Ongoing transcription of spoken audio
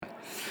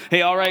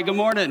Hey, all right, good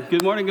morning.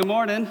 Good morning, good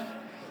morning.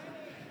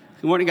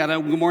 Good morning, got a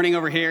good morning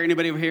over here.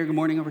 Anybody over here? Good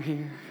morning over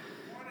here.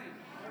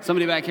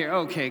 Somebody back here?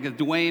 Okay, good.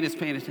 Dwayne is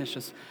paying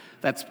attention.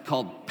 That's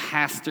called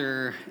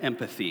pastor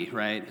empathy,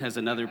 right? As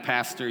another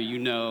pastor, you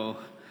know.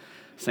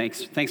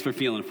 Thanks for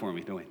feeling for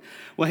me, Dwayne.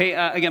 Well, hey,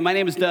 again, my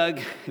name is Doug.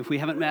 If we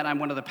haven't met, I'm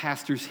one of the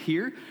pastors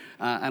here.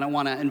 And I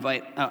want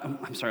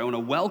to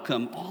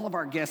welcome all of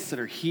our guests that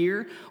are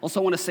here.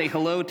 Also, I want to say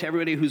hello to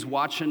everybody who's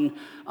watching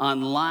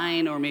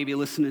online or maybe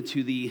listening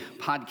to the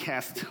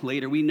podcast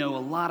later. We know a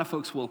lot of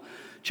folks will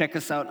check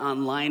us out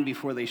online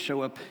before they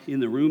show up in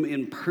the room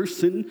in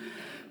person.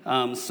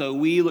 So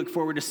we look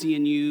forward to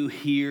seeing you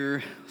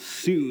here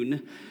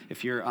soon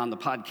if you're on the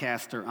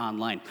podcast or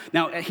online.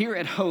 Now, here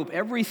at Hope,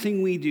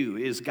 everything we do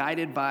is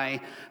guided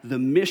by the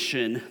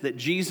mission that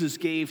Jesus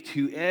gave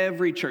to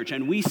every church,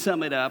 and we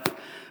sum it up.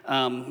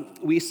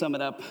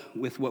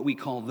 With what we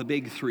call the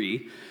big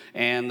three,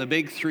 and the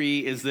big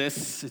three is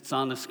this. It's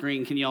on the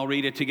screen. Can you all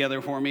read it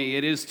together for me?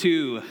 It is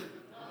to.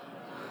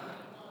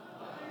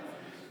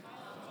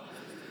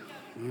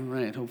 All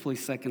right, hopefully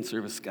second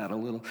service got a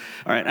little.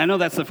 All right, I know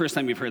that's the first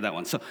time you've heard that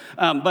one. So,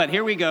 but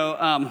here we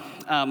go.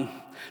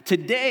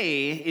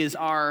 Today is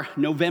our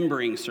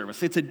Novembering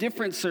service. It's a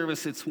different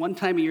service. It's one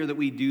time a year that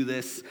we do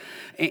this.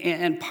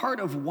 And part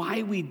of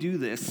why we do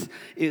this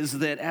is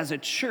that as a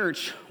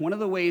church, one of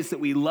the ways that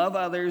we love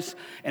others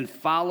and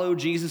follow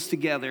Jesus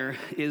together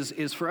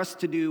is for us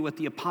to do what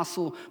the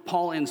Apostle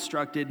Paul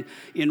instructed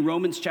in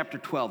Romans chapter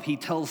 12. He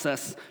tells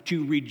us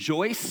to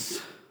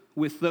rejoice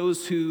with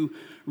those who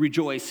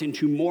rejoice and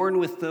to mourn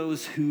with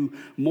those who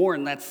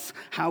mourn. That's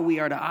how we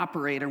are to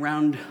operate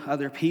around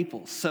other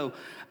people. So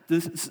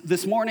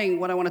this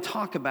morning, what I want to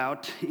talk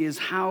about is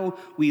how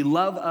we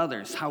love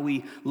others, how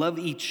we love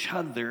each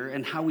other,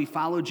 and how we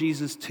follow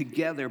Jesus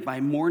together by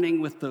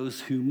mourning with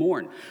those who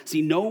mourn.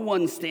 See, no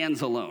one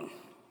stands alone.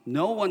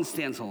 No one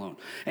stands alone.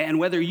 And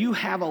whether you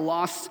have a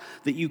loss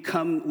that you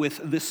come with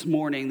this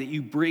morning, that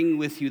you bring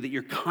with you, that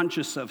you're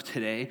conscious of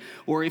today,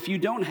 or if you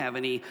don't have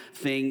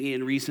anything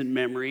in recent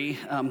memory,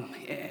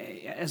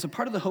 as a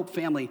part of the Hope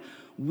family,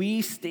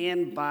 we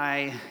stand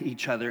by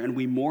each other and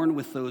we mourn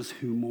with those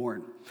who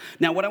mourn.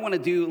 Now, what I want to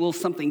do, a little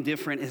something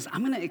different, is I'm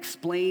going to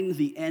explain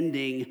the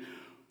ending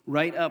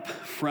right up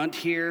front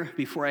here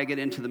before I get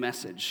into the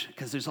message,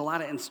 because there's a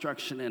lot of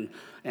instruction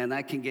and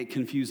that can get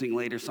confusing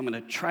later, so I'm going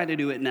to try to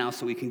do it now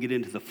so we can get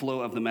into the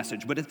flow of the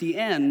message. But at the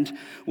end,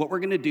 what we're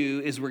going to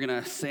do is we're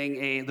going to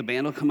sing the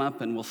band will come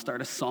up and we'll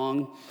start a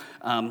song,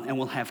 and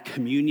we'll have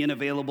communion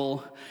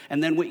available.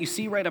 And then what you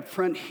see right up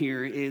front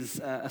here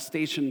is a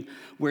station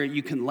where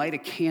you can light a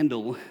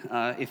candle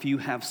if you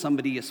have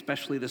somebody,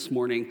 especially this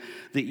morning,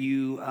 that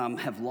you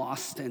have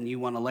lost and you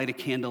want to light a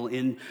candle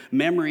in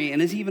memory,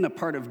 and is even a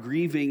part of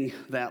grieving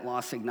that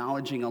loss,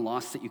 acknowledging a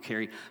loss that you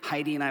carry.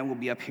 Heidi and I will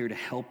be up here to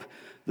help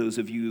those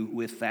of you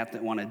with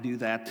that want to do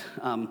that.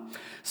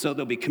 So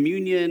there'll be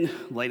communion,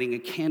 lighting a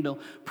candle.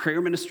 Prayer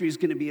ministry is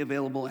going to be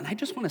available. And I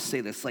just want to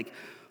say this,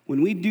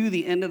 when we do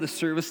the end of the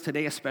service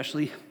today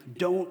especially,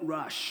 don't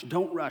rush.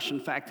 Don't rush. In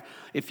fact,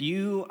 if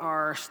you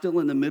are still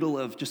in the middle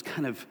of just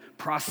kind of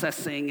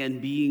processing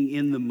and being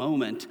in the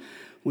moment,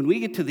 when we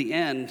get to the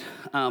end,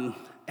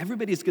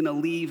 everybody's going to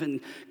leave and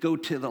go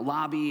to the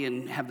lobby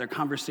and have their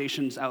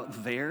conversations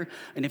out there.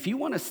 And if you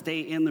want to stay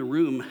in the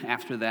room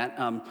after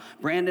that,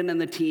 Brandon and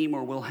the team,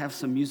 or we'll have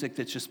some music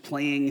that's just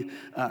playing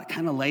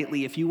kind of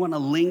lightly, if you want to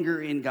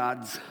linger in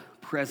God's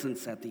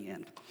presence at the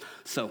end.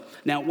 So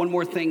now one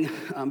more thing,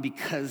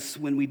 because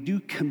when we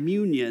do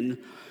communion,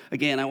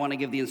 again, I want to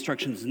give the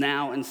instructions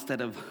now instead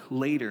of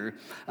later.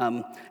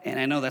 And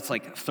I know that's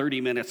like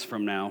 30 minutes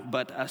from now,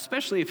 but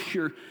especially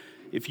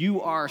if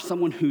you are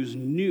someone who's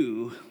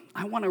new,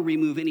 I want to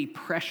remove any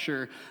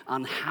pressure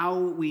on how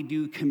we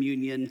do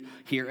communion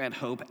here at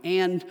Hope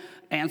and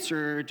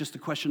answer just a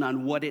question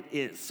on what it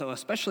is. So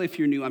especially if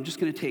you're new, I'm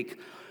just going to take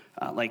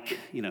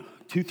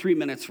 2-3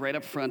 minutes right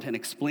up front and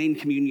explain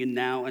communion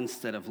now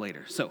instead of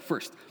later. So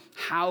first,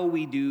 how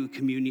we do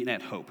communion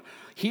at Hope.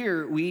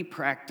 Here we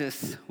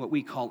practice what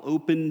we call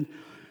open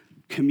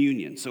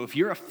communion. So if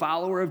you're a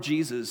follower of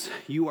Jesus,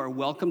 you are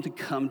welcome to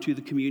come to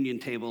the communion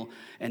table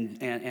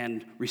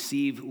and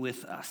receive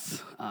with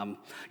us.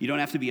 You don't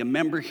have to be a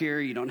member here.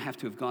 You don't have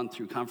to have gone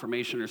through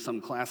confirmation or some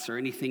class or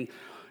anything.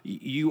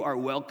 You are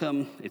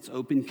welcome. It's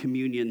open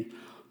communion.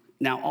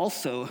 Now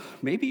also,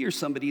 maybe you're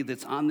somebody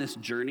that's on this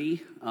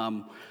journey,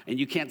 and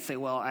you can't say,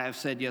 well, I have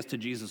said yes to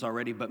Jesus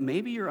already, but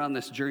maybe you're on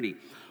this journey.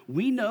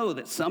 We know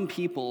that some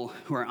people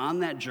who are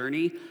on that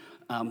journey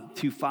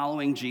to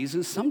following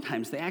Jesus,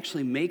 sometimes they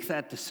actually make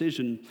that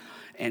decision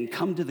and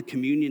come to the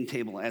communion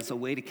table as a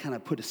way to kind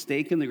of put a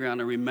stake in the ground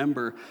and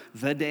remember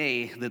the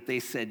day that they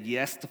said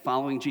yes to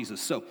following Jesus.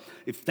 So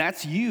if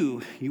that's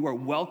you, you are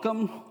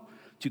welcome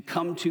to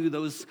come to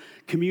those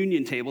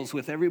communion tables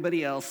with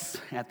everybody else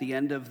at the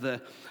end of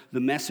the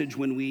message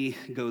when we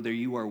go there.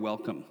 You are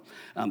welcome.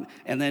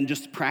 And then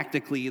just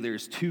practically,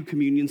 there's 2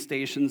 communion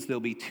stations. There'll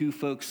be 2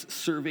 folks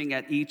serving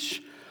at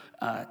each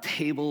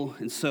table.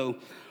 And so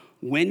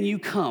when you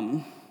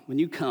come,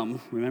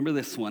 remember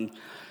this one,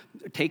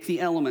 take the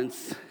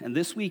elements, and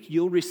this week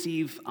you'll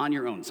receive on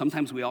your own.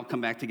 Sometimes we all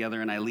come back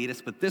together and I lead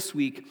us, but this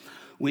week,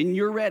 when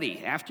you're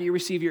ready, after you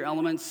receive your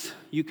elements,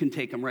 you can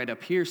take them right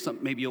up here.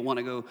 Maybe you'll want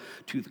to go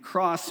to the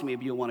cross.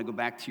 Maybe you'll want to go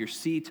back to your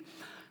seat.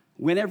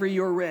 Whenever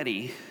you're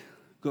ready,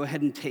 go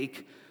ahead and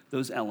take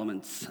those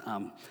elements.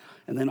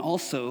 And then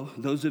also,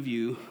 those of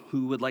you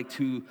who would like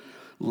to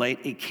light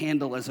a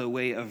candle as a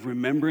way of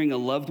remembering a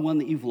loved one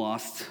that you've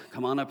lost,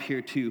 come on up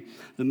here to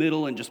the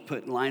middle and just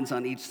put lines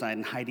on each side,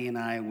 and Heidi and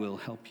I will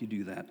help you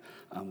do that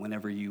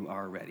whenever you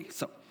are ready.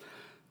 So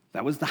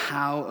that was the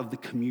how of the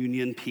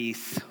communion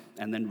piece.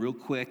 And then real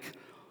quick,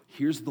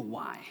 here's the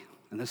why.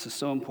 And this is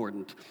so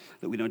important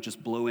that we don't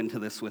just blow into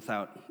this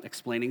without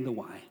explaining the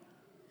why.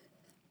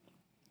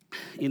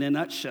 In a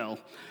nutshell,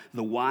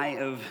 the why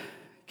of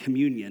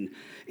communion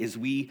is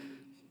we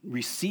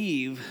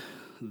receive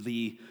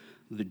the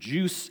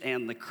juice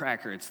and the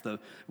cracker. It's the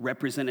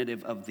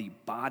representative of the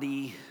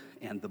body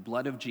and the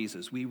blood of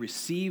Jesus. We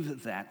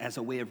receive that as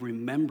a way of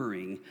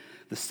remembering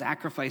the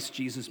sacrifice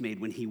Jesus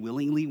made when he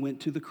willingly went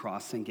to the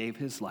cross and gave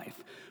his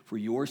life for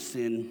your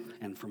sin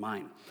and for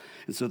mine.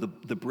 And so the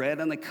bread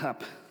and the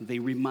cup, they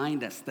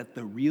remind us that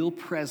the real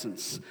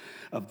presence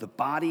of the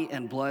body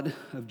and blood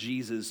of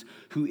Jesus,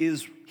 who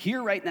is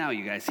here right now,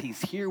 you guys,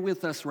 he's here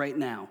with us right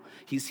now.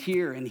 He's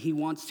here and he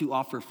wants to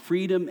offer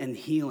freedom and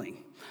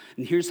healing.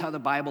 And here's how the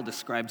Bible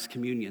describes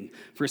communion.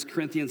 1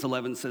 Corinthians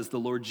 11 says, the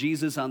Lord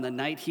Jesus, on the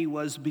night he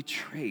was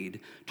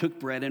betrayed, took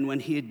bread, and when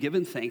he had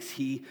given thanks,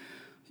 he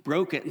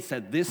broke it and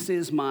said, this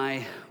is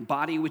my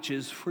body, which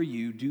is for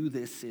you. Do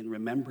this in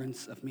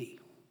remembrance of me.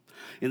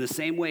 In the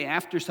same way,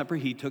 after supper,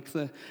 he took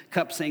the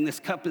cup, saying, this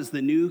cup is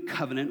the new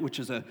covenant, which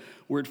is a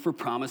word for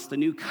promise, the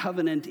new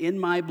covenant in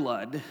my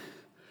blood.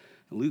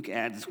 Luke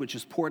adds, which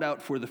is poured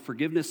out for the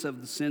forgiveness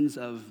of the sins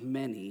of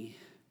many.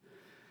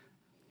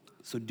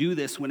 So do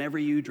this whenever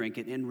you drink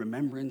it in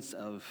remembrance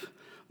of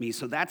me.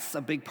 So that's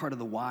a big part of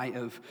the why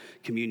of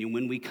communion,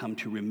 when we come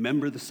to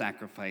remember the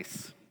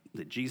sacrifice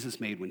that Jesus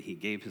made when he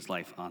gave his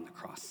life on the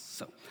cross.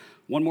 So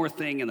one more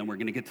thing, and then we're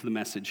going to get to the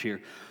message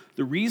here.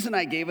 The reason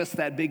I gave us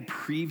that big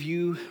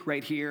preview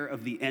right here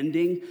of the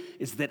ending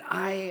is that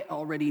I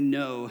already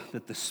know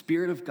that the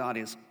Spirit of God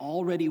is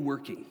already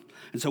working.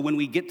 And so when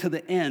we get to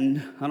the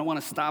end, I don't want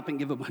to stop and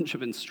give a bunch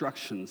of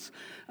instructions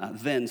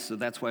then, so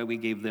that's why we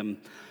gave them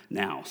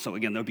now. So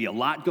again, there'll be a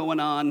lot going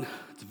on.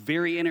 It's a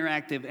very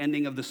interactive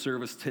ending of the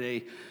service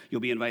today.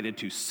 You'll be invited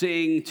to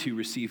sing, to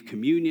receive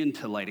communion,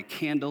 to light a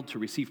candle, to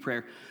receive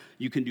prayer.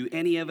 You can do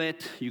any of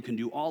it. You can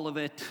do all of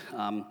it.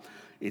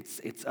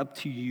 It's up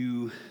to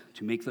you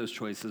to make those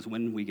choices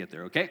when we get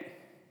there, okay?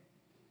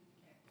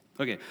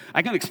 Okay,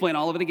 I can explain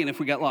all of it again if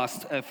we got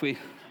lost.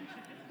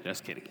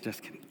 Just kidding.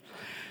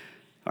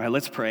 All right,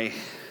 let's pray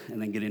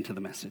and then get into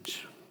the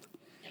message.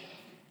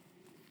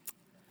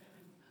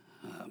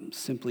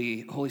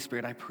 Simply, Holy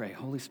Spirit, I pray.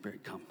 Holy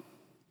Spirit, come.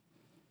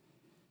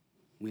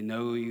 We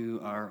know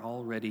you are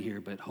already here,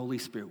 but Holy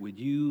Spirit, would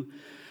you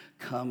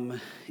come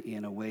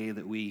in a way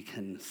that we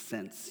can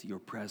sense your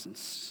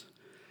presence?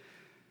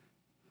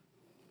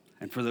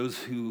 And for those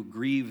who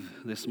grieve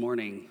this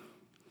morning,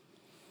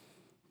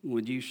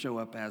 would you show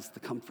up as the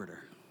comforter?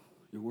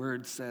 Your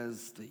word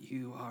says that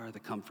you are the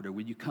comforter.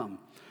 Would you come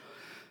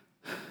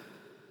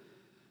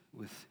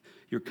with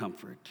your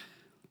comfort?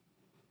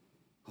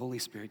 Holy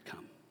Spirit,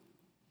 come.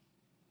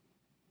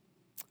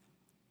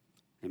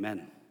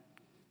 Amen.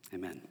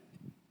 Amen.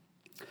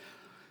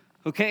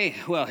 Okay,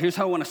 well, here's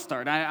how I want to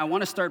start. I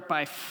want to start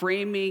by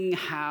framing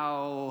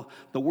how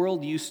the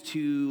world used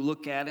to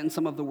look at, and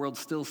some of the world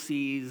still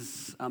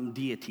sees,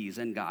 deities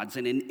and gods.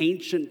 And in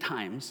ancient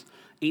times,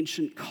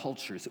 ancient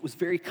cultures, it was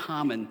very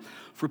common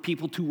for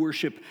people to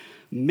worship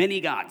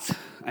many gods.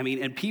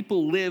 And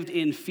people lived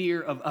in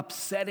fear of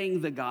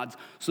upsetting the gods,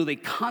 so they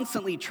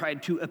constantly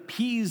tried to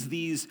appease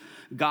these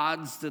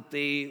gods that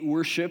they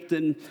worshiped.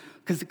 And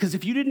because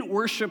if you didn't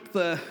worship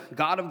the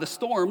god of the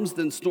storms,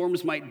 then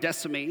storms might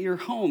decimate your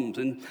homes.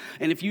 And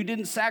if you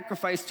didn't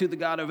sacrifice to the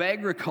god of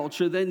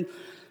agriculture, then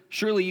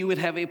surely you would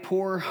have a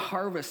poor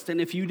harvest. And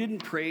if you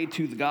didn't pray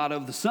to the god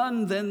of the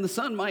sun, then the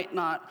sun might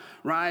not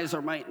rise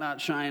or might not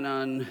shine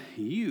on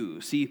you.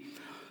 See,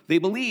 they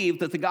believed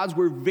that the gods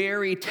were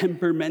very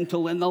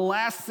temperamental, and the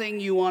last thing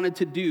you wanted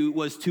to do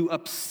was to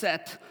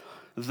upset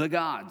the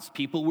gods.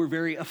 People were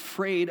very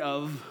afraid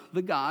of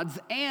the gods,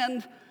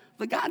 and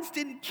the gods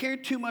didn't care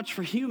too much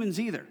for humans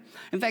either.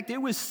 In fact, it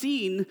was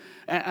seen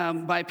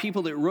by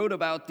people that wrote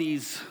about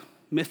these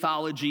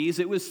mythologies,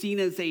 it was seen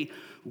as a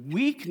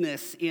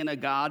weakness in a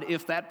god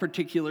if that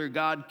particular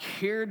god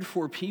cared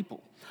for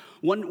people.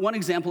 One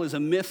example is a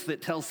myth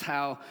that tells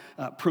how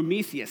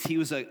Prometheus, he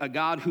was a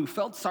god who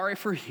felt sorry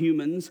for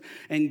humans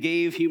and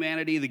gave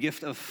humanity the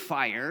gift of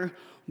fire,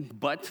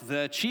 but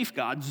the chief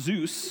god,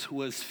 Zeus,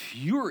 was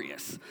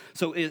furious.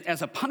 So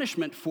as a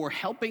punishment for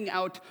helping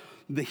out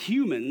the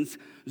humans,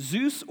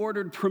 Zeus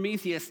ordered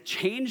Prometheus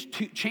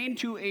chained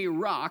to a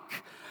rock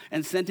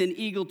and sent an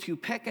eagle to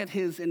peck at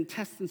his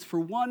intestines for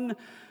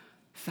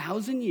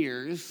 1,000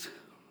 years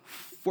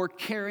for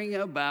caring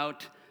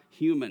about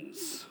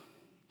humans.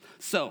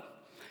 So,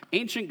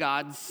 ancient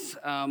gods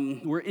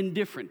were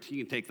indifferent.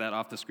 You can take that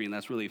off the screen.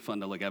 That's really fun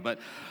to look at. But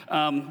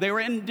they were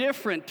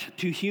indifferent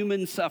to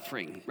human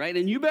suffering, right?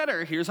 And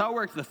here's how it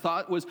worked. The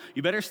thought was,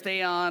 you better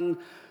stay on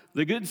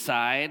the good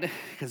side,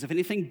 because if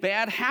anything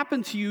bad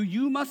happened to you,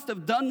 you must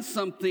have done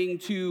something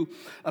to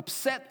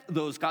upset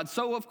those gods.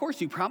 So, of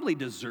course, you probably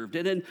deserved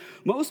it. And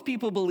most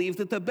people believe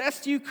that the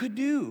best you could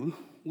do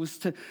was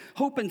to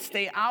hope and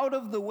stay out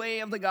of the way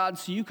of the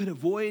gods so you could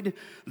avoid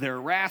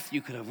their wrath,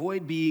 you could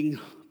avoid being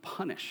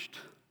punished.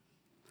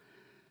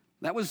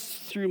 That was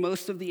through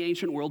most of the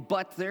ancient world,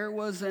 but there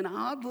was an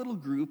odd little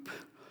group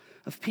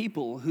of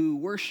people who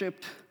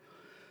worshiped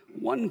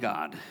one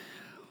God,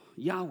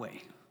 Yahweh.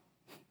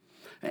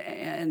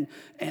 And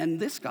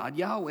this God,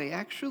 Yahweh,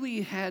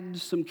 actually had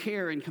some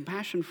care and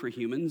compassion for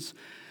humans.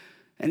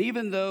 And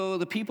even though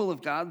the people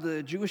of God,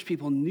 the Jewish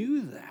people,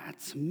 knew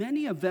that,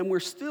 many of them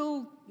were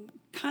still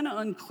kind of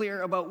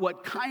unclear about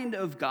what kind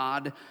of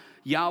God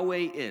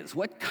Yahweh is.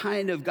 What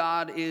kind of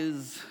God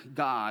is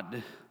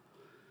God?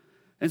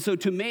 And so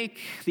to make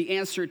the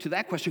answer to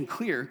that question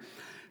clear,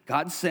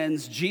 God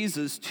sends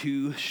Jesus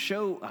to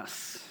show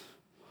us.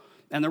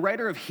 And the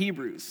writer of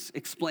Hebrews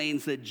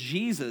explains that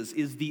Jesus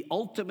is the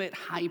ultimate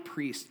high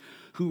priest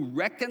who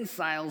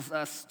reconciles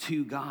us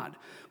to God.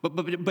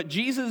 But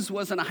Jesus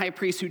wasn't a high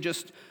priest who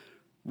just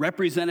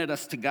represented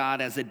us to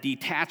God as a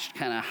detached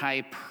kind of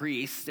high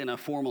priest in a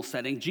formal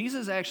setting.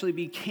 Jesus actually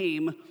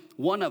became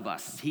one of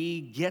us.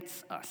 He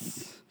gets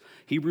us.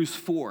 Hebrews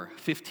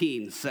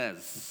 4:15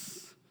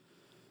 says,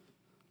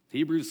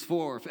 Hebrews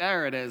 4,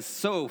 there it is.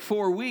 So,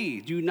 for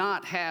we do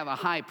not have a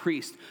high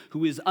priest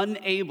who is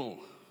unable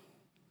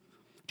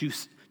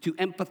to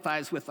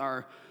empathize with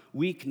our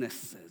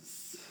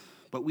weaknesses.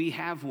 But we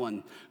have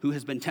one who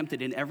has been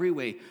tempted in every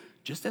way,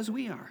 just as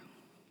we are,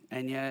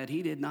 and yet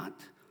he did not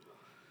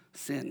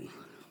sin.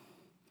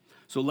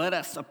 So let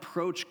us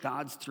approach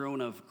God's throne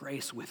of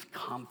grace with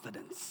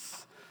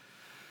confidence,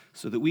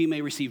 so that we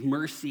may receive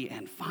mercy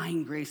and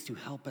find grace to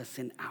help us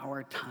in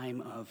our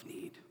time of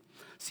need.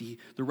 See,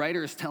 the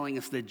writer is telling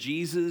us that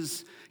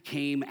Jesus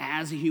came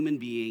as a human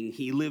being.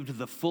 He lived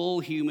the full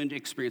human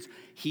experience.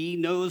 He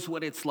knows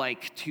what it's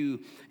like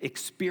to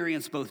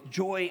experience both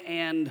joy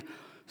and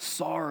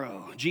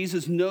sorrow.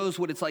 Jesus knows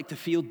what it's like to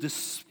feel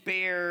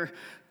despair,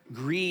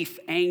 grief,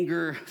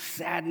 anger,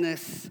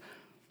 sadness.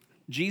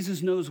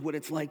 Jesus knows what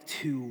it's like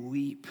to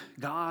weep.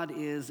 God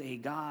is a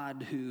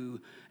God who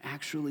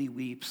actually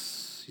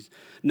weeps. He's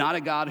not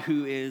a God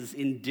who is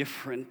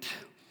indifferent,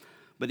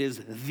 but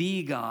is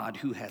the God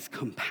who has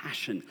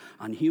compassion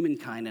on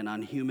humankind and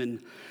on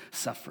human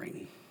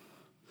suffering.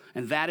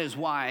 And that is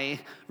why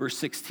verse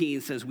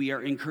 16 says we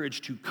are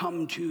encouraged to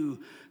come to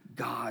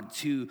God,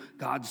 to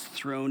God's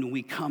throne.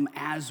 We come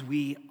as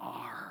we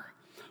are.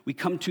 We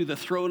come to the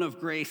throne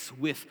of grace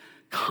with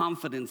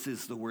confidence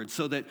is the word,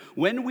 so that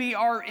when we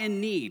are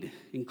in need,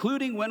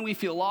 including when we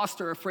feel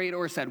lost or afraid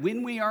or sad,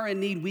 when we are in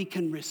need, we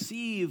can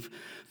receive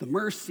the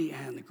mercy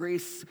and the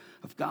grace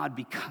of God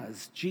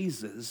because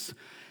Jesus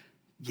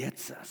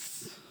gets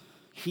us.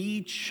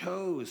 He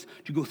chose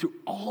to go through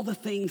all the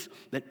things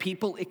that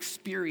people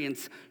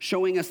experience,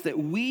 showing us that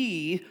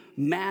we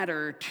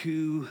matter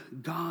to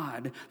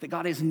God, that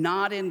God is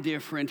not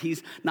indifferent.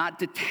 He's not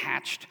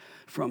detached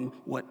from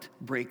what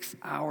breaks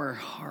our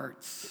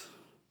hearts.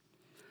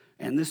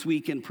 And this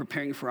week in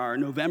preparing for our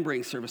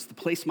Novembering service, the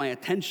place my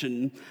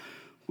attention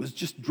was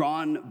just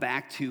drawn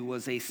back to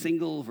was a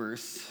single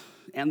verse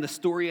and the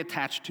story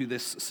attached to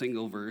this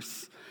single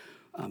verse.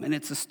 And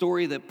it's a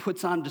story that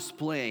puts on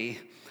display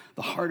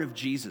the heart of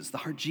Jesus, the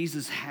heart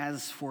Jesus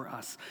has for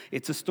us.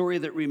 It's a story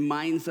that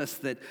reminds us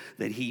that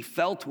he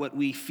felt what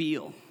we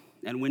feel.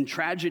 And when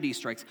tragedy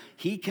strikes,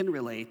 he can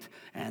relate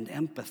and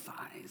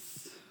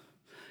empathize.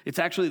 It's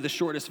actually the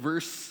shortest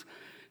verse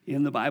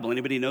in the Bible.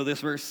 Anybody know this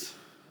verse?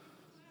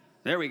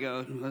 There we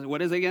go.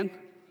 What is it again?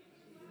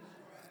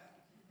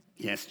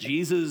 Yes,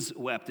 Jesus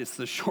wept. It's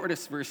the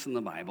shortest verse in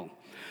the Bible.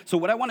 So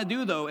what I want to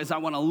do, though, is I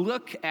want to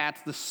look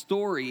at the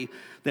story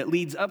that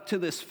leads up to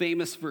this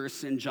famous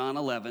verse in John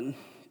 11.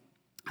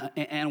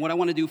 And what I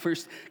want to do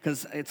first,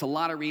 because it's a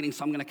lot of reading,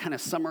 so I'm going to kind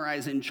of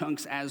summarize in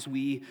chunks as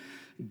we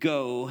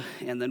go,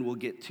 and then we'll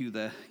get to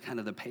the kind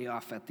of the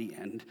payoff at the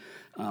end.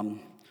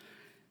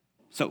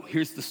 So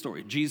here's the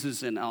story.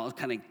 Jesus, and I'll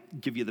kind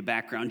of give you the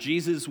background.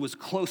 Jesus was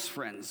close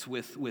friends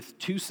with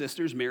two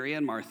sisters, Mary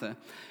and Martha,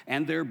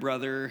 and their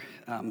brother,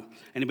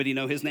 anybody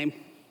know his name?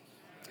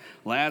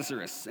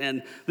 Lazarus.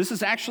 And this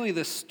is actually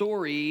the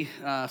story,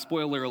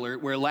 spoiler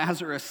alert, where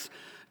Lazarus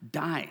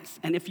dies.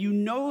 And if you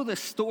know the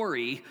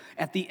story,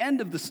 at the end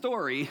of the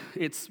story,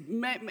 it's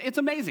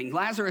amazing.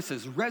 Lazarus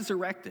is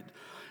resurrected.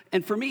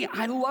 And for me,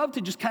 I love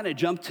to just kind of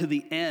jump to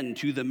the end,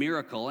 to the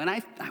miracle. And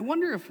I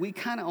wonder if we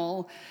kind of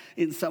all,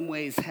 in some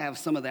ways, have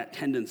some of that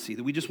tendency,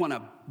 that we just want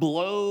to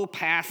blow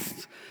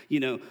past,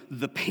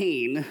 the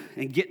pain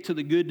and get to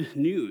the good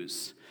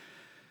news.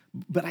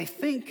 But I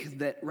think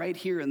that right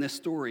here in this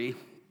story,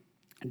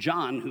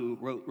 John, who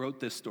wrote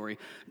this story,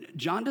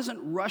 John doesn't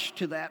rush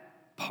to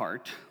that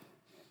part,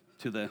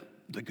 to the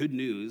good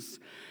news.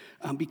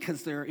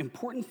 because there are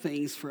important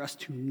things for us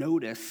to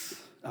notice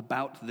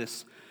about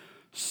this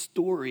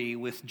story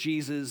with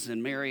Jesus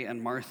and Mary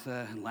and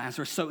Martha and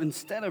Lazarus. So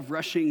instead of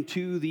rushing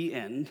to the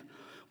end,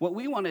 what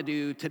we want to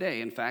do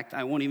today, in fact,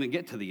 I won't even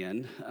get to the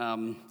end,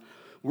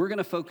 we're going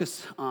to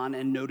focus on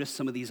and notice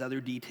some of these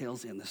other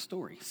details in the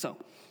story. So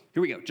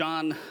here we go.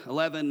 John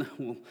 11,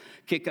 we'll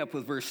kick up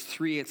with verse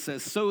 3. It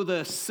says, "So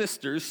the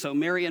sisters, so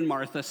Mary and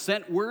Martha,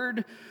 sent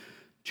word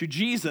to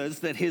Jesus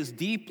that his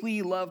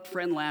deeply loved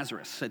friend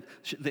Lazarus,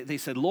 they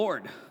said,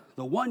 'Lord,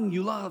 the one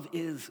you love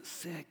is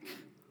sick.'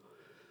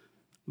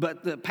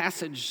 But the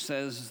passage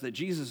says that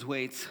Jesus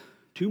waits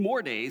 2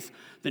 more days,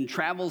 then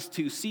travels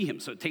to see him.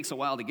 So it takes a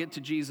while to get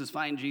to Jesus,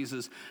 find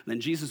Jesus. Then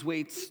Jesus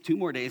waits 2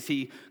 more days.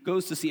 He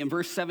goes to see him.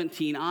 Verse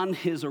 17, on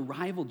his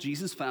arrival,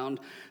 Jesus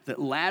found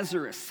that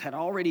Lazarus had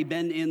already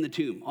been in the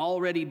tomb,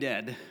 already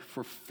dead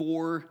for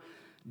 4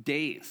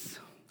 days.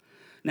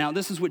 Now,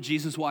 this is what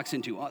Jesus walks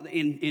into.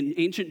 In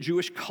ancient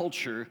Jewish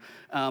culture,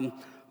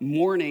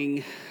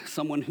 mourning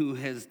someone who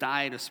has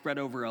died is spread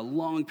over a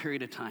long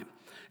period of time.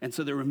 And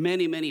so there were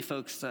many, many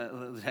folks,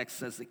 the text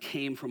says, that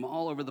came from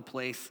all over the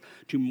place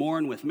to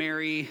mourn with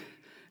Mary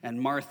and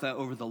Martha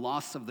over the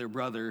loss of their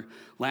brother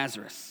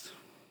Lazarus.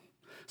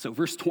 So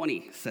verse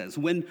 20 says,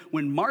 when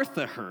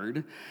Martha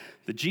heard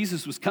that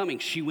Jesus was coming,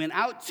 she went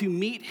out to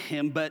meet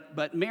him,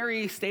 but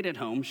Mary stayed at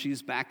home.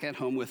 She's back at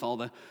home with all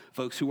the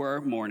folks who are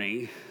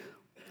mourning.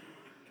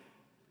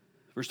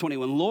 Verse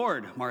 21,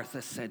 "Lord,"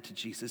 Martha said to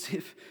Jesus,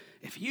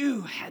 if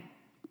you had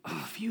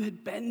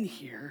been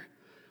here,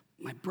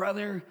 my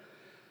brother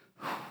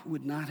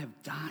would not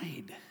have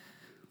died."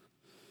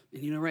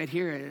 And right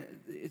here,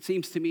 it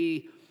seems to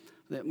me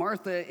that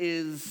Martha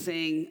is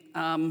saying,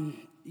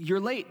 you're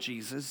late,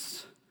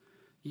 Jesus.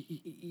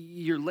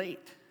 You're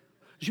late.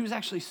 She was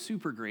actually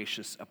super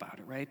gracious about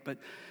it, right? But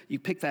you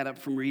pick that up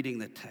from reading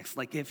the text.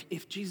 Like,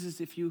 if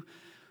Jesus, if you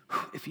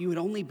had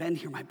only been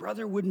here, my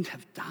brother wouldn't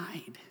have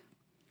died.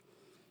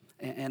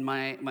 And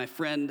my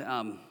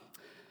friend,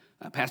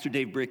 Pastor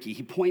Dave Brickey,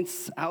 he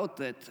points out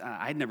that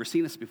I'd never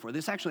seen this before.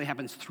 This actually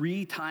happens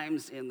 3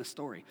 times in the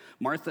story.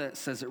 Martha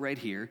says it right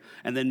here,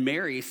 and then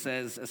Mary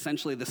says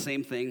essentially the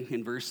same thing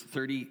in verse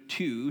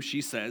 32.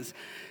 She says,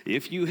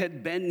 "If you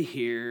had been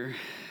here,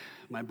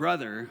 my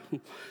brother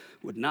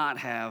would not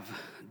have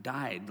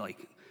died."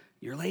 Like,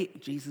 you're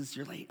late, Jesus,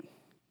 you're late.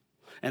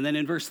 And then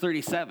in verse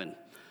 37,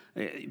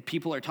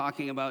 people are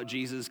talking about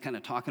Jesus, kind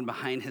of talking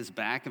behind his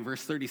back. And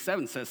verse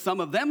 37 says, some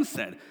of them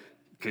said,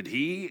 could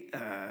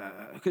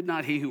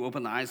not he who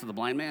opened the eyes of the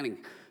blind man and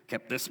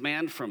kept this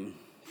man from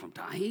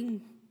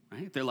dying?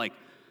 Right? They're like,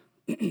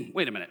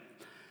 wait a minute.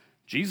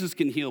 Jesus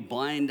can heal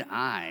blind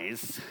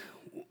eyes.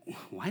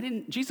 Why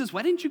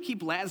didn't you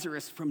keep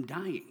Lazarus from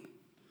dying?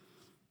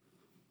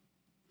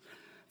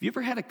 Have you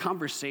ever had a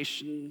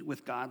conversation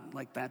with God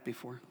like that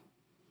before?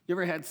 You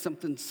ever had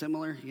something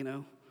similar,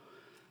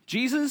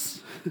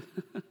 Jesus,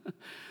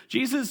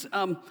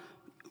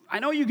 I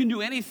know you can do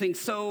anything,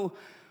 so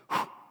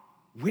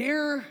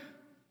where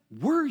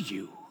were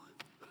you?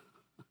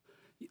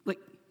 Like,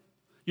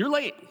 you're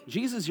late.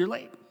 Jesus, you're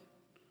late.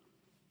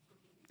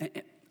 In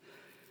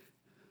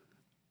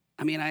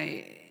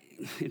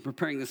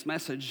preparing this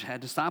message,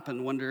 had to stop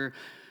and wonder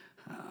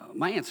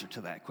my answer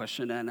to that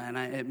question, and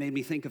it made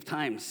me think of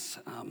times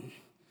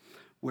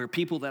where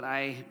people that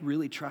I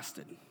really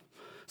trusted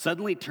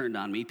suddenly turned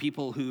on me,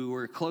 people who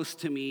were close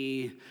to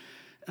me,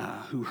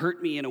 who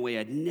hurt me in a way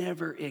I'd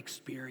never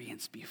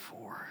experienced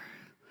before.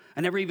 I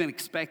never even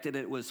expected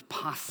it was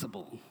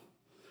possible.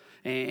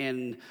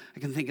 And I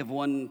can think of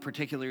one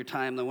particular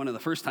time, one of the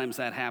first times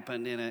that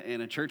happened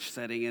in a church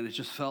setting, and it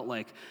just felt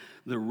like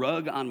the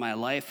rug on my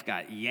life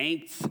got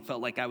yanked. It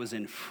felt like I was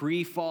in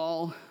free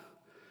fall.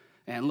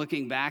 And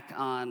looking back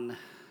on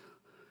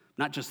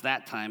not just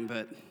that time,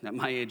 but at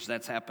my age,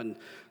 that's happened,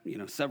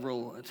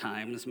 several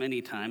times,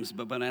 many times.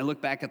 But when I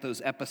look back at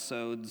those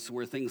episodes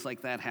where things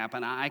like that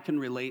happen, I can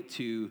relate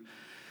to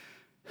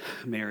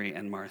Mary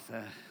and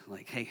Martha.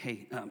 Like,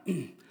 hey,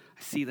 I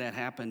see that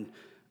happen.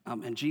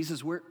 And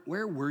Jesus, where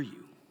were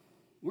you?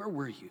 Where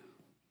were you?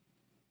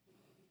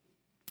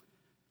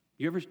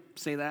 You ever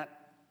say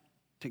that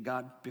to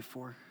God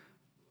before?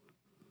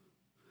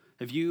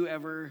 Have you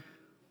ever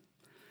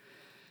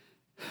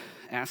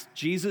asked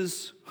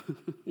Jesus,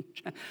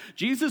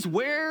 Jesus,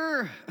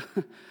 where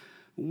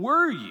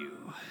were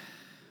you?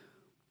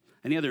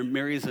 Any other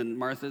Marys and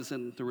Marthas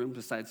in the room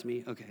besides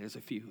me? Okay, there's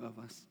a few of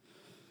us.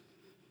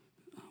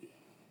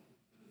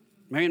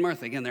 Mary and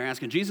Martha, again, they're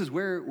asking, Jesus,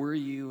 where were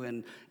you?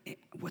 And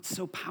what's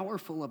so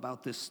powerful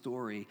about this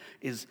story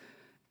is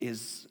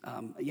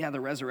the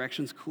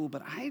resurrection's cool,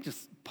 but I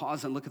just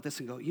pause and look at this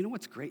and go, you know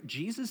what's great?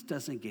 Jesus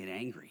doesn't get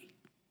angry.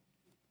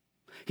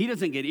 He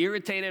doesn't get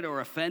irritated or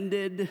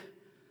offended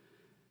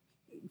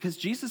because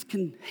Jesus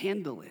can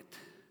handle it.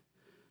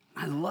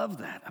 I love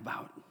that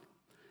about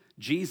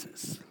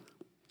Jesus.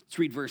 Let's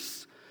read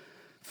verse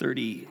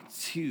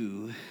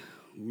 32.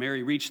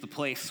 Mary reached the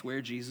place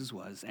where Jesus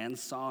was and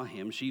saw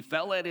him. She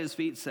fell at his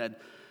feet, said,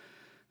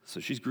 so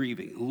she's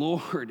grieving,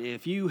 Lord,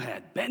 if you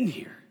had been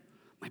here,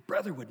 my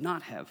brother would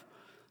not have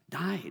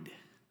died.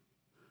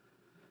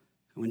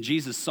 When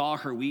Jesus saw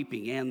her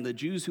weeping, and the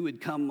Jews who had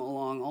come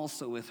along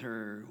also with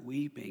her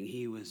weeping,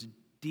 he was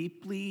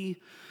deeply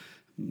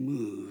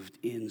moved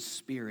in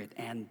spirit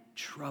and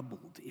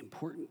troubled.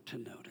 Important to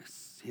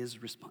notice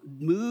his response.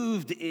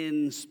 Moved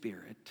in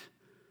spirit,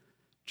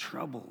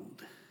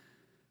 troubled.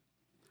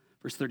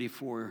 Verse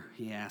 34,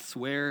 he asks,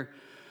 Where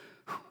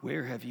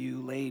have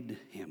you laid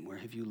him? Where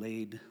have you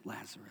laid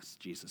Lazarus?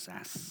 Jesus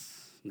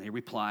asks. And they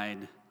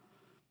replied,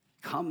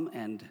 Come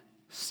and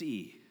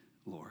see,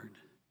 Lord.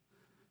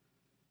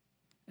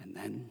 And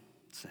then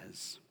it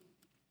says,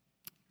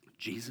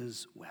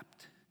 Jesus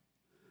wept.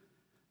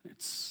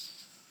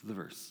 It's the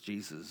verse,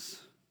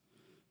 Jesus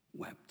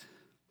wept.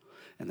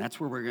 And that's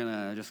where we're going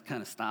to just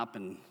kind of stop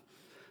and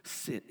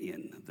sit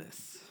in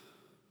this.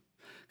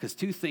 Because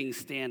two things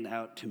stand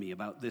out to me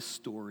about this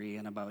story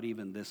and about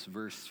even this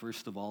verse.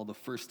 First of all, the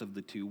first of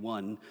the two.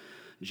 One,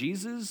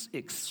 Jesus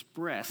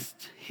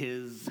expressed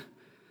his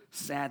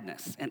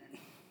sadness. And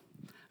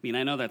I mean,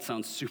 I know that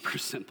sounds super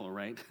simple,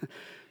 right?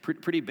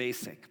 Pretty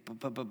basic.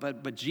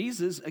 But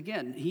Jesus,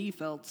 again, he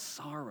felt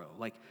sorrow.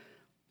 Like,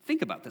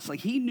 think about this. Like,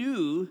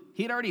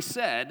 he'd already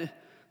said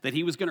that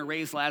he was going to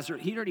raise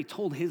Lazarus. He'd already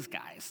told his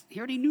guys. He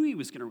already knew he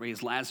was going to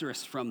raise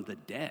Lazarus from the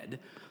dead.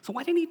 So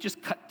why didn't he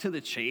just cut to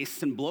the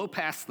chase and blow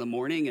past the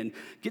mourning and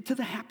get to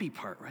the happy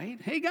part, right?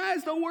 Hey,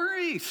 guys, don't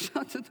worry.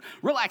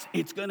 Relax.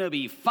 It's going to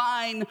be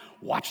fine.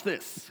 Watch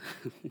this.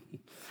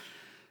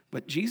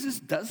 But Jesus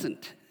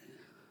doesn't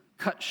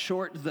cut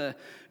short the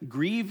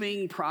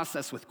grieving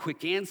process with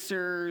quick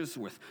answers,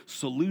 with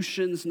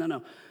solutions.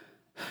 No.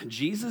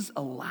 Jesus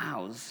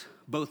allows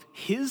both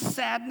his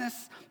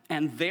sadness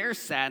and their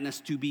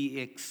sadness to be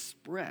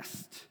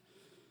expressed.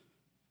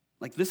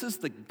 Like, this is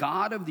the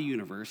God of the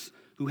universe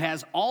who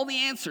has all the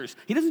answers.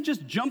 He doesn't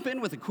just jump in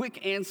with a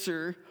quick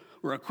answer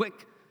or a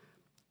quick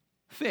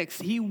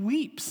fix. He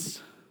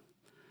weeps.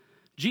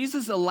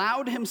 Jesus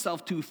allowed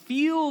himself to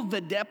feel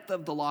the depth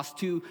of the loss,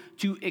 to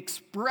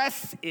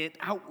express it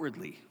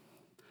outwardly.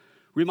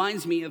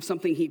 Reminds me of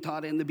something he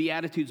taught in the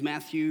Beatitudes,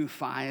 Matthew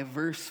 5,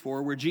 verse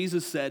 4, where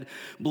Jesus said,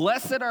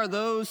 Blessed are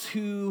those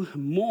who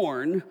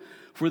mourn,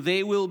 for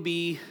they will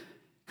be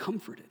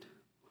comforted.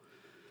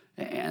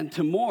 And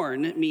to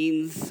mourn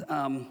means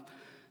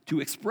to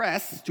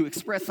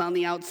express on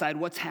the outside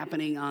what's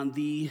happening on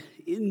the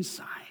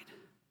inside.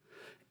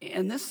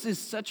 And this is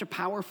such a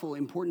powerful,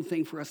 important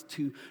thing for us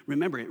to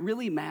remember. It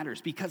really matters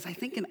because I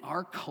think in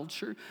our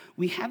culture,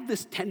 we have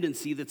this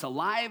tendency that's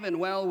alive and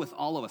well with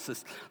all of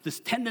us, this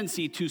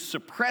tendency to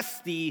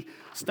suppress the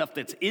stuff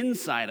that's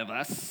inside of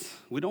us.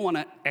 We don't want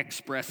to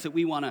express it.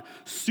 We want to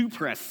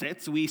suppress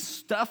it. So we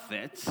stuff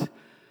it.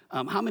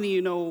 How many of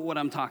you know what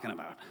I'm talking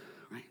about,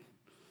 right?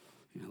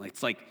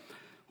 It's like,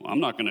 well, I'm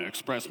not going to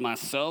express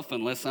myself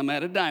unless I'm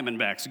at a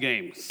Diamondbacks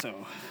game.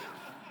 So,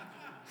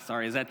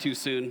 sorry, is that too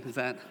soon? Is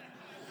that...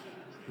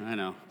 I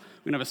know.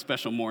 We're going to have a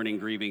special morning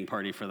grieving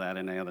party for that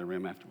in the other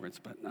room afterwards.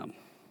 But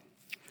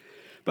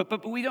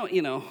we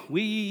don't,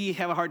 we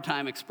have a hard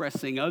time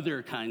expressing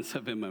other kinds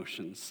of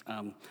emotions.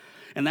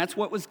 And that's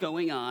what was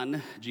going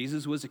on.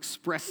 Jesus was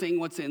expressing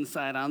what's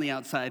inside on the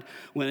outside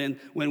when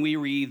we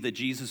read that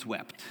Jesus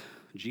wept.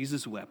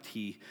 Jesus wept.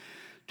 He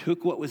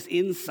took what was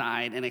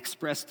inside and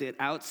expressed it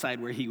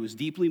outside where he was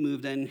deeply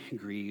moved and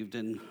grieved.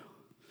 And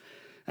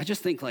I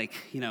just think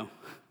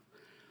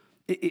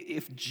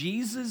if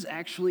Jesus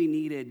actually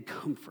needed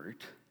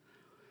comfort,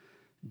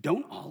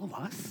 don't all of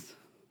us?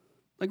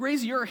 Like,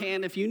 raise your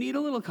hand if you need a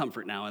little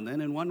comfort now and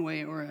then in one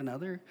way or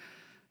another.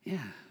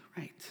 Yeah,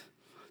 right.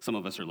 Some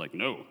of us are like,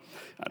 no,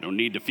 I don't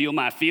need to feel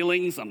my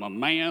feelings. I'm a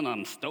man.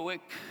 I'm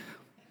stoic.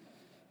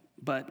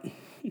 But,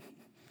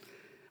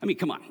 I mean,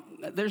 come on.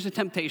 There's a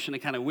temptation to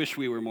kind of wish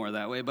we were more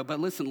that way. But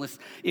listen,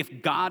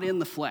 if God in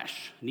the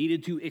flesh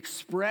needed to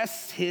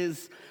express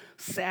his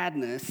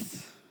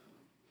sadness,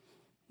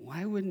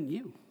 why wouldn't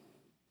you?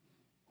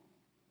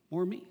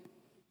 Or me?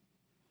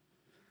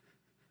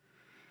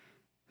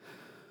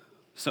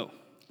 So,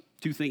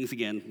 two things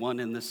again.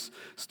 One, in this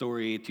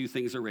story, two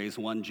things are raised.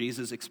 One,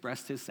 Jesus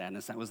expressed his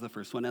sadness. That was the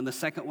first one. And the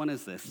second one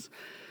is this.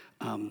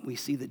 We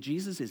see that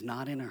Jesus is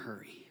not in a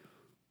hurry.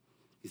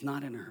 He's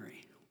not in a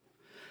hurry.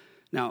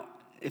 Now,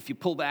 if you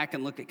pull back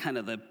and look at kind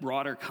of the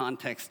broader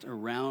context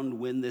around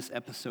when this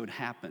episode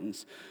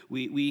happens,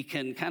 we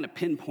can kind of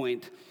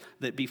pinpoint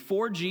that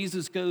before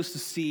Jesus goes to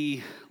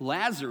see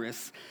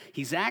Lazarus,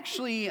 he's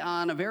actually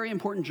on a very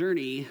important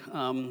journey.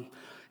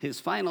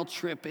 His final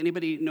trip,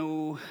 anybody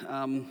know,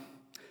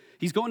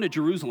 he's going to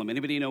Jerusalem.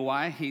 Anybody know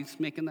why he's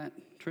making that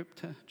trip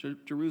to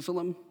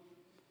Jerusalem?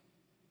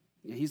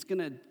 Yeah, he's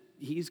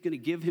gonna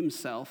give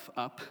himself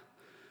up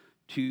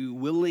to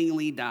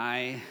willingly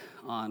die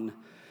on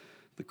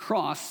the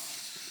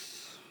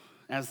cross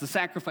as the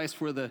sacrifice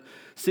for the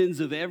sins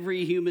of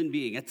every human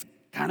being. It's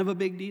kind of a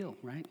big deal,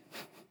 right?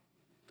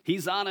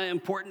 He's on an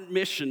important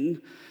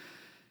mission,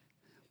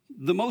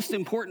 the most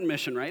important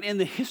mission, right, in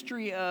the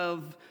history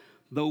of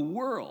the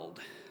world.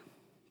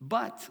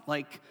 But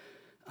like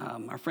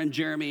our friend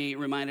Jeremy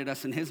reminded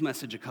us in his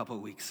message a couple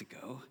of weeks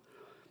ago,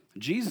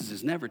 Jesus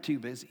is never too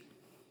busy.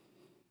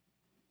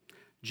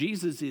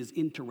 Jesus is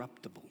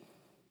interruptible.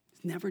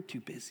 He's never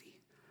too busy.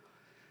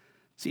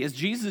 See, as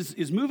Jesus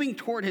is moving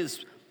toward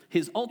his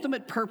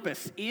ultimate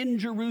purpose in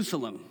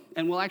Jerusalem,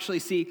 and we'll actually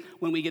see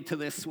when we get to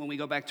this, when we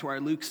go back to our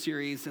Luke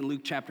series in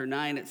Luke chapter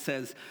 9, it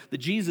says that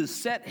Jesus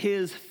set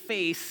his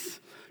face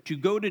to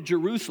go to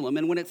Jerusalem.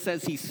 And when it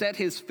says he set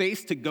his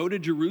face to go to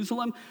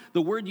Jerusalem,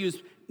 the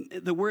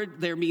word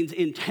there means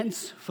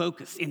intense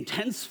focus,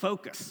 intense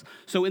focus.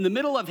 So in the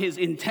middle of his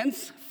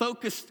intense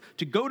focus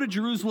to go to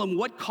Jerusalem,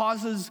 what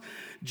causes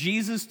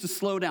Jesus to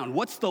slow down?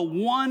 What's the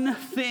one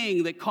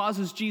thing that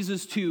causes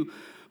Jesus to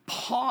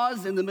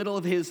pause in the middle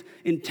of his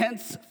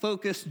intense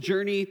focused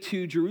journey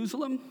to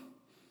Jerusalem?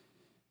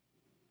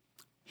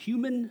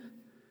 Human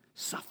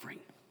suffering.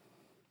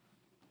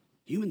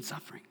 Human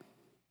suffering.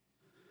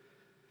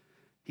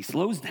 He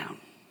slows down.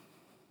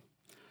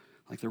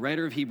 Like the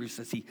writer of Hebrews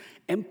says, he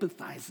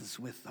empathizes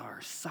with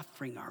our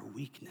suffering, our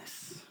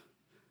weakness.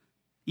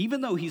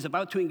 Even though he's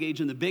about to engage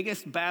in the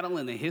biggest battle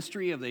in the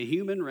history of the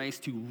human race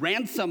to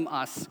ransom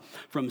us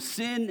from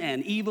sin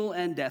and evil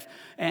and death,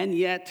 and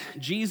yet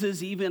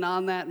Jesus, even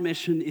on that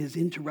mission, is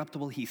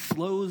interruptible. He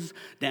slows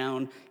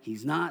down.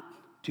 He's not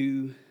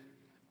too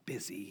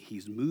busy.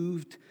 He's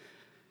moved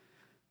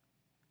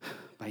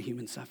by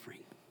human suffering.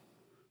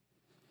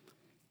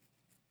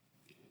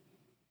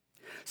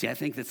 See, I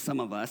think that some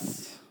of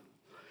us,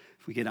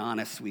 if we get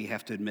honest, we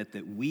have to admit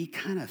that we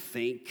kind of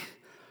think,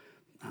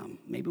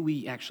 maybe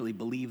we actually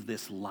believe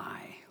this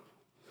lie,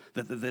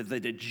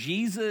 that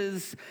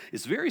Jesus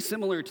is very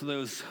similar to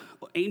those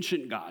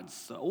ancient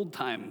gods, the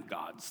old-time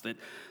gods, that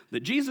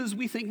Jesus,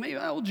 we think, maybe,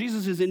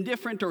 Jesus is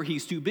indifferent, or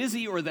he's too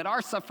busy, or that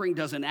our suffering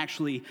doesn't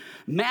actually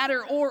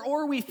matter,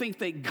 or we think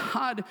that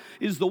God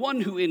is the one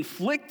who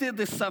inflicted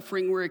the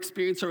suffering we're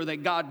experiencing, or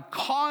that God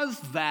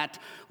caused that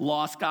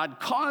loss, God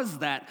caused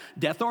that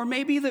death, or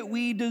maybe that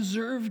we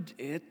deserved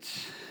it.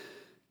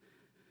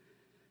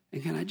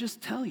 And can I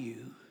just tell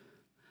you,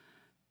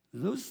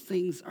 those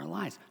things are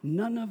lies.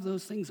 None of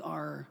those things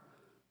are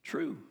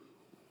true.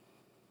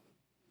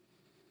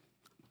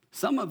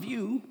 Some of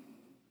you,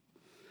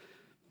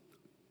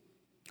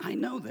 I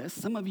know this,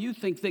 some of you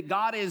think that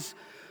God is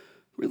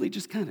really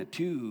just kind of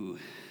too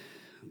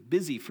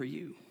busy for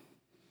you.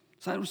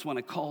 So I just want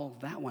to call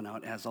that one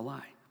out as a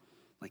lie.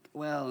 Like,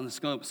 well, in the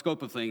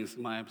scope of things,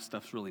 my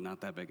stuff's really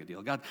not that big a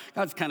deal.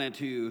 God's kind of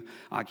too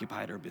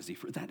occupied or busy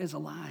for that is a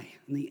lie.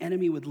 And the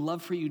enemy would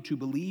love for you to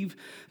believe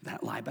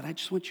that lie, but I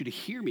just want you to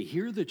hear me,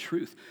 hear the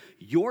truth.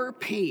 Your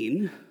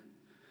pain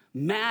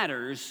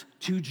matters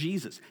to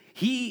Jesus.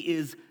 He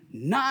is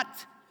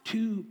not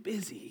too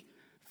busy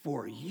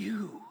for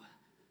you.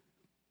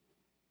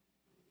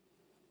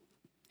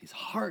 His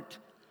heart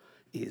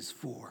is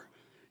for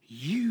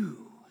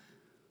you.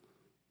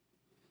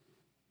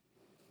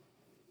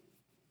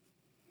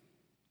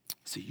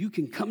 So you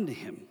can come to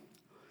him,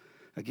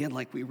 again,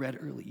 like we read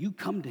earlier. You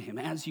come to him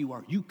as you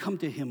are. You come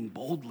to him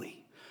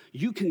boldly.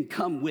 You can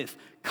come with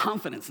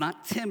confidence,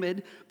 not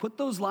timid. Put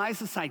those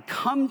lies aside.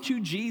 Come to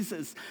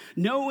Jesus,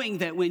 knowing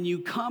that when you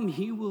come,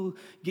 he will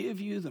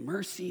give you the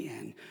mercy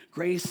and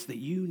grace that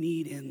you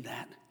need in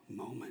that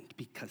moment,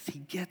 because he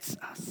gets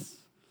us.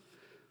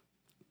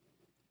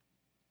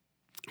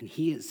 And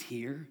he is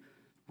here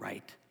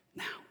right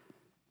now.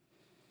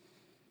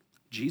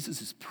 Jesus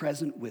is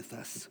present with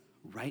us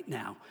right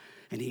now.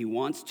 And he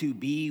wants to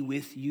be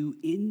with you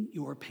in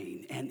your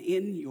pain and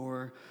in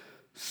your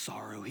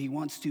sorrow. He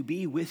wants to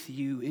be with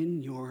you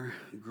in your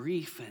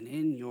grief and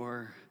in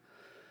your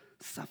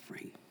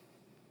suffering.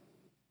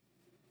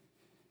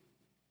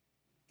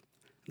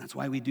 And that's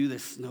why we do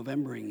this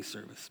Novembering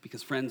service.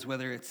 Because friends,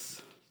 whether it's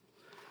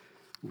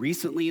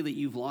recently that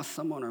you've lost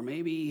someone, or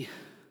maybe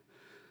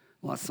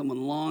lost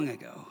someone long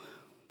ago,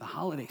 the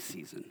holiday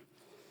season,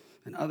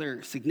 and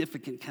other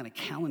significant kind of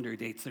calendar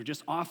dates, they're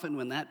just often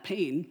when that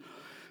pain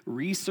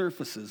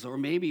resurfaces, or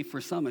maybe for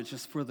some it's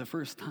just for the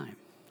first time.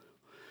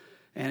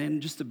 And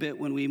in just a bit,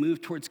 when we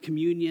move towards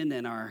communion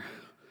and our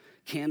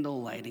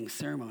candle lighting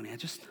ceremony, I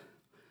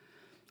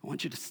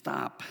want you to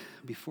stop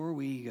before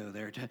we go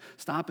there, to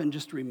stop and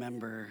just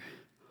remember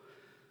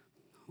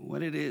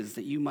what it is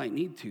that you might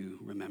need to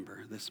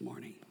remember this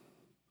morning.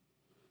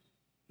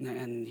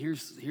 And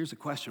here's a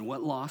question.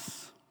 What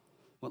loss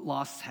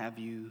have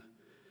you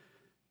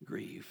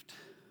grieved?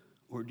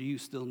 Or do you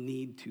still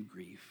need to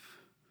grieve?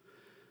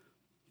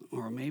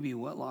 Or maybe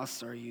what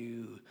loss are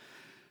you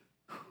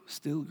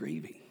still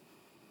grieving?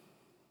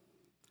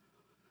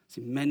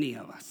 See, many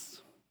of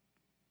us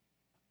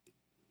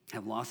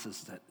have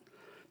losses that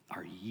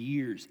are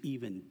years,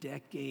 even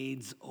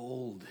decades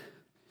old.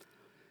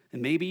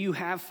 And maybe you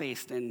have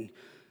faced and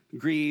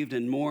grieved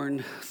and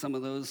mourned some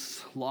of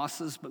those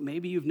losses, but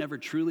maybe you've never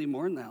truly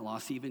mourned that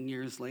loss even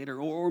years later.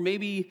 Or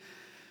maybe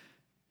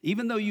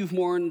even though you've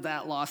mourned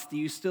that loss,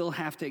 you still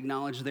have to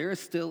acknowledge there is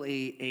still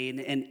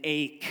an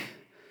ache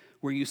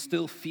where you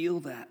still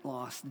feel that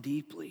loss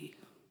deeply.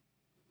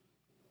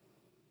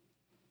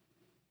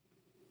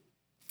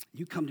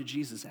 You come to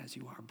Jesus as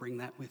you are. Bring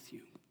that with you.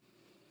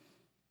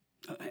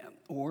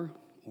 Or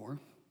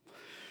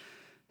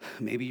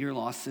maybe your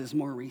loss is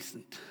more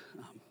recent.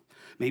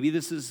 Maybe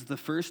this is the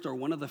first or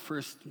one of the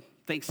first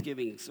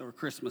Thanksgivings or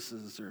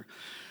Christmases or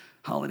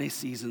holiday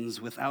seasons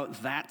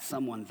without that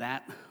someone,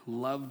 that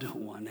loved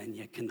one, and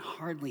you can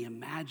hardly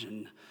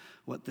imagine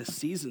what this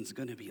season's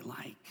going to be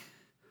like.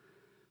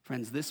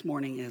 Friends, this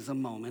morning is a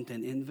moment,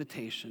 an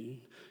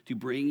invitation to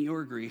bring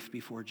your grief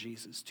before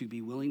Jesus, to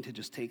be willing to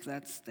just take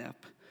that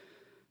step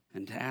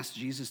and to ask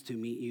Jesus to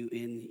meet you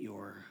in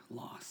your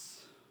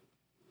loss.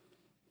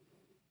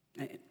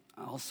 I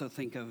also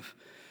think of,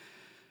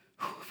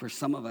 for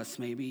some of us,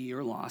 maybe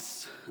your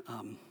loss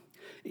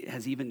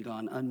has even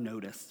gone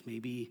unnoticed.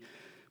 Maybe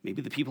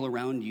the people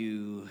around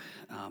you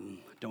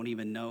don't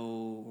even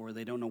know, or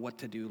they don't know what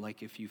to do,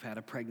 like if you've had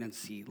a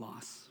pregnancy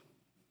loss.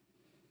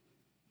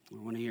 Or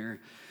one of your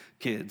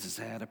kids has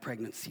had a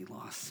pregnancy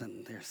loss,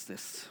 and there's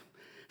this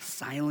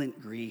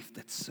silent grief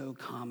that's so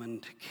common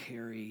to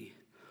carry,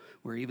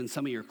 where even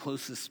some of your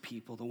closest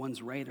people, the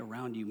ones right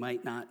around you,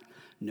 might not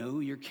know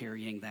you're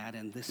carrying that.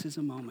 And this is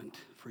a moment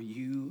for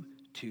you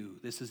too.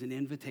 This is an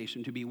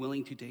invitation to be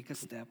willing to take a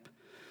step,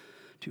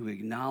 to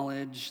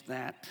acknowledge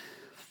that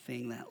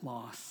thing, that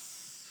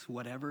loss,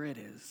 whatever it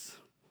is,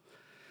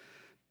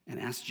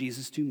 and ask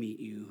Jesus to meet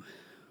you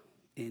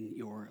in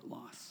your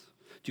loss.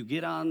 To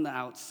get on the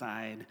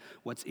outside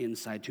what's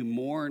inside, to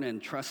mourn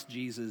and trust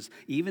Jesus,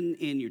 even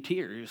in your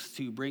tears,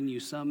 to bring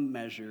you some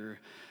measure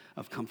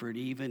of comfort,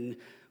 even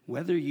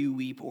whether you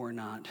weep or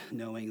not,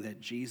 knowing that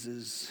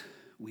Jesus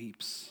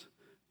weeps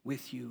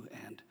with you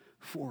and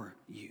for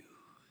you.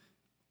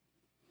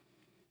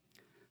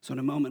 So in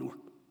a moment,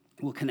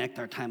 we'll connect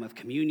our time of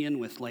communion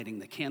with lighting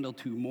the candle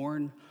to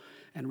mourn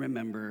and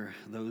remember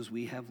those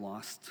we have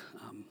lost.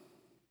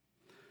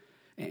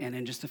 And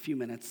in just a few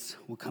minutes,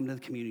 we'll come to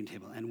the communion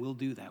table, and we'll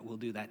do that. We'll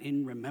do that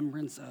in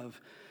remembrance of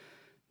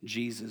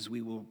Jesus.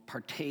 We will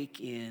partake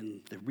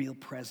in the real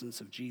presence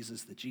of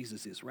Jesus, that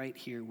Jesus is right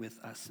here with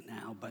us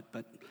now.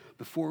 But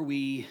before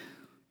we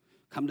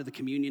come to the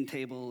communion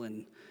table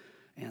and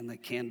the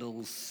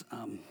candles,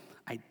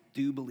 I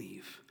do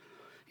believe,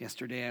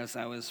 yesterday as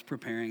I was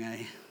preparing,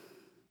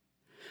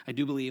 I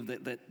do believe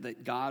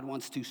that God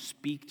wants to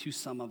speak to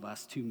some of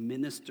us, to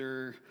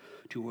minister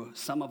to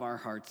some of our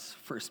hearts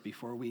first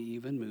before we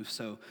even move.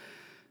 So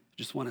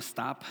just want to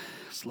stop,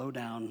 slow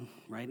down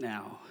right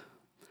now,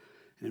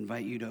 and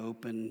invite you to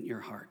open your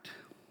heart.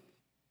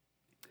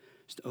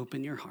 Just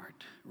open your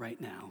heart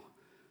right now.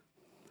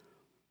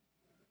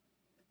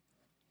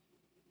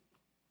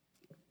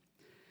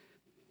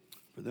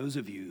 For those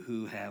of you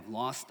who have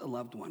lost a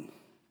loved one,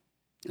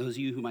 those of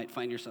you who might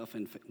find yourself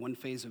in one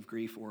phase of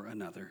grief or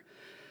another,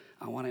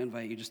 I want to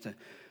invite you just to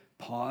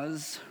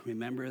pause.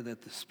 Remember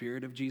that the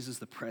Spirit of Jesus,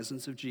 the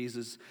presence of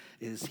Jesus,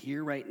 is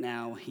here right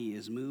now. He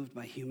is moved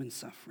by human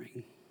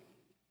suffering.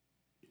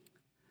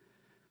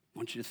 I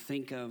want you to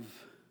think of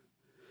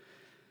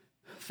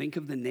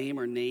the name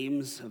or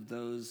names of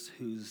those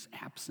whose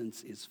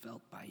absence is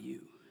felt by you.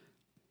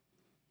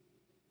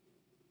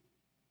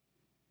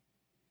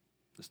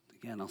 Just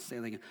again, I'll say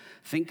it again.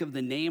 Think of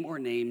the name or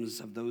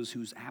names of those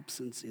whose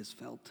absence is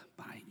felt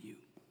by you.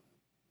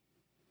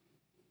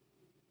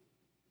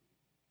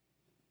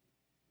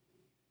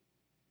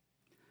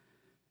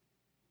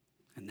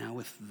 And now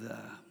with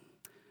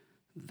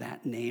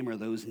that name or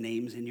those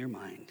names in your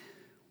mind,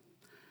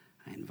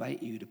 I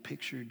invite you to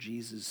picture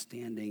Jesus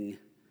standing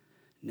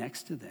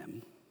next to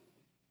them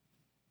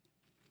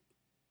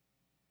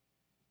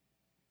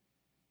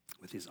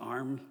with his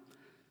arm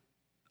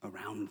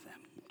around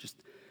them. Just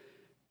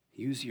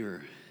use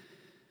your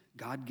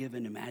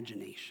God-given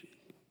imagination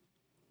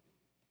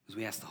as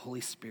we ask the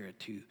Holy Spirit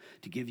to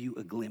give you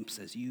a glimpse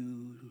as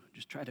you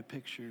just try to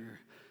picture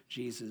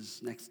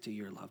Jesus next to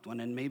your loved one.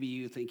 And maybe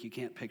you think you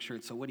can't picture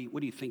it, so what do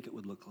you think it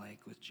would look like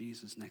with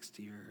Jesus next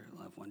to your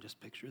loved one? Just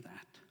picture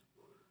that.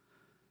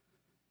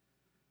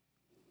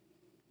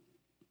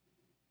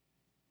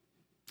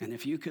 And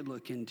if you could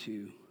look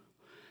into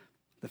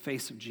the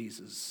face of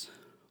Jesus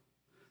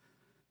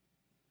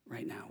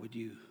right now, would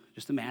you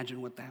just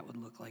imagine what that would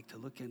look like, to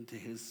look into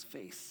his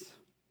face?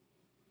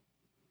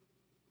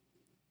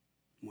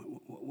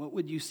 What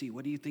would you see?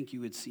 What do you think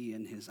you would see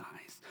in his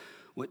eyes?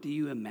 What do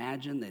you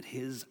imagine that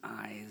his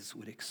eyes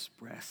would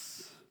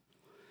express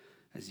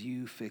as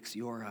you fix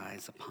your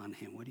eyes upon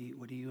him? What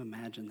do you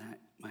imagine that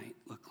might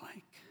look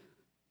like?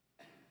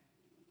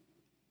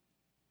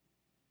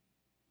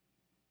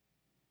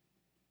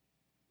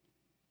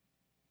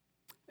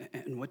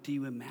 And what do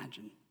you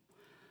imagine?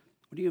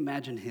 What do you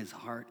imagine his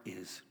heart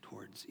is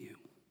towards you?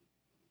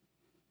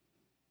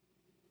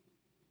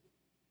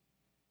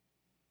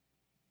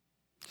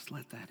 Just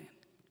let that in.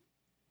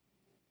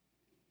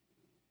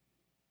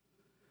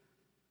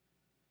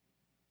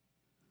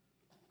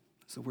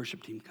 So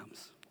worship team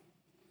comes.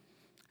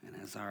 And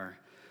as our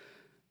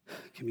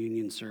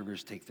communion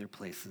servers take their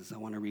places, I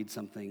want to read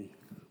something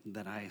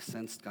that I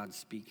sensed God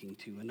speaking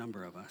to a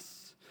number of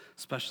us,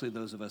 especially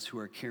those of us who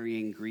are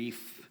carrying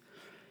grief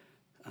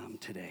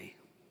today.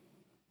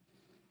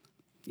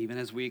 Even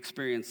as we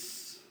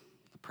experience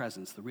the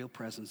presence, the real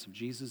presence of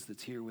Jesus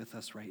that's here with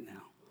us right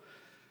now.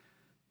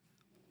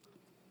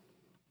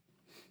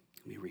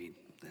 Let me read.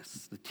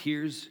 this. The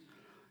tears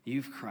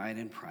you've cried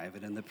in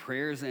private and the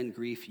prayers and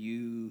grief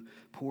you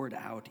poured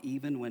out,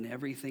 even when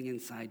everything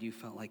inside you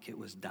felt like it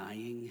was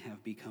dying,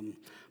 have become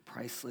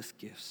priceless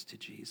gifts to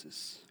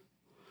Jesus.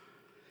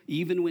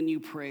 Even when you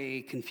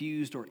pray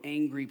confused or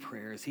angry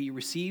prayers, he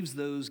receives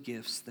those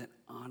gifts that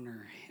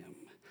honor him.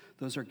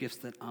 Those are gifts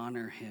that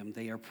honor him.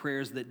 They are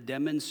prayers that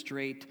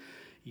demonstrate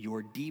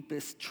your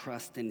deepest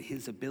trust in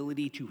his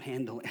ability to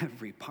handle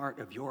every part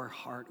of your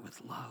heart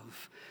with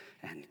love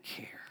and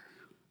care.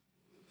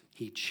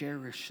 He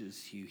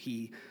cherishes you.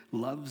 He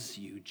loves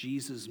you.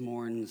 Jesus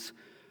mourns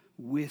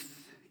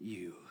with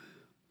you.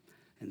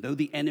 And though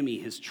the enemy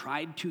has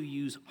tried to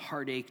use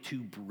heartache to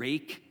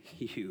break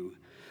you,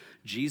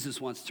 Jesus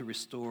wants to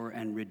restore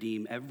and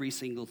redeem every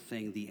single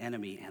thing the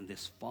enemy and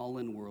this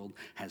fallen world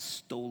has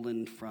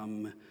stolen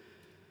from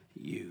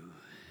you.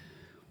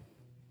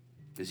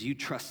 As you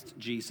trust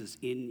Jesus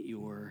in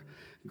your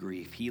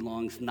grief, he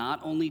longs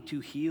not only to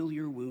heal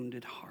your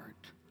wounded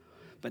heart,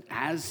 but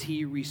as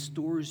he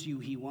restores you,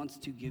 he wants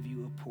to give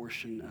you a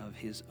portion of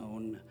his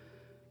own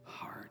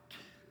heart.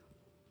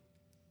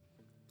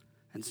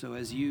 And so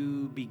as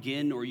you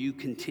begin or you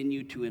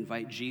continue to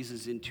invite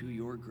Jesus into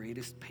your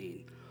greatest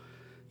pain,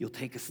 you'll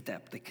take a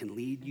step that can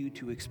lead you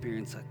to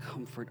experience a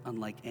comfort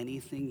unlike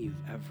anything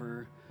you've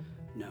ever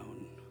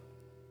known.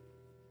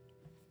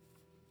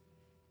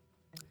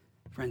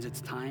 Friends,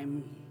 it's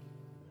time,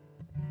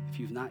 if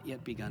you've not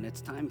yet begun,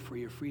 it's time for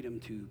your freedom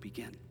to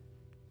begin.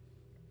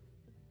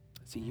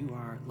 See, you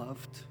are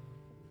loved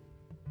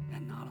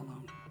and not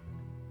alone.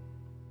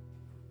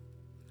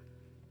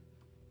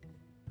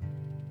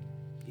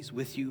 He's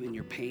with you in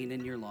your pain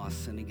and your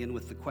loss. And again,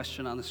 with the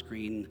question on the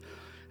screen,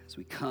 as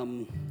we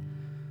come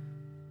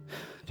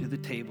to the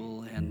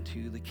table and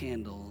to the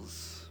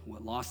candles,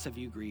 what loss have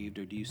you grieved,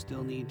 or do you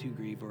still need to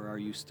grieve, or are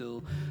you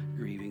still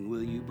grieving?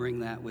 Will you bring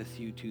that with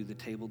you to the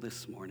table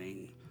this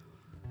morning?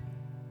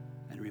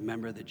 And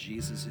remember that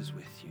Jesus is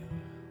with you.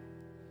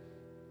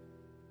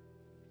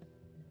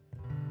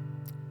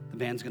 The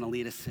band's going to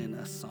lead us in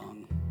a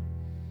song.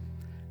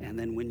 And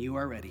then when you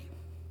are ready,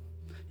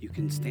 you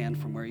can stand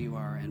from where you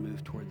are and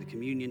move toward the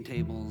communion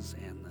tables,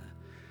 and the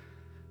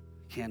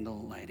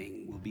candle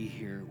lighting will be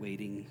here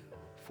waiting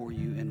for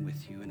you and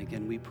with you. And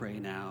again, we pray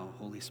now,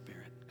 Holy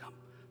Spirit, come.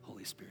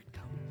 Holy Spirit,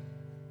 come.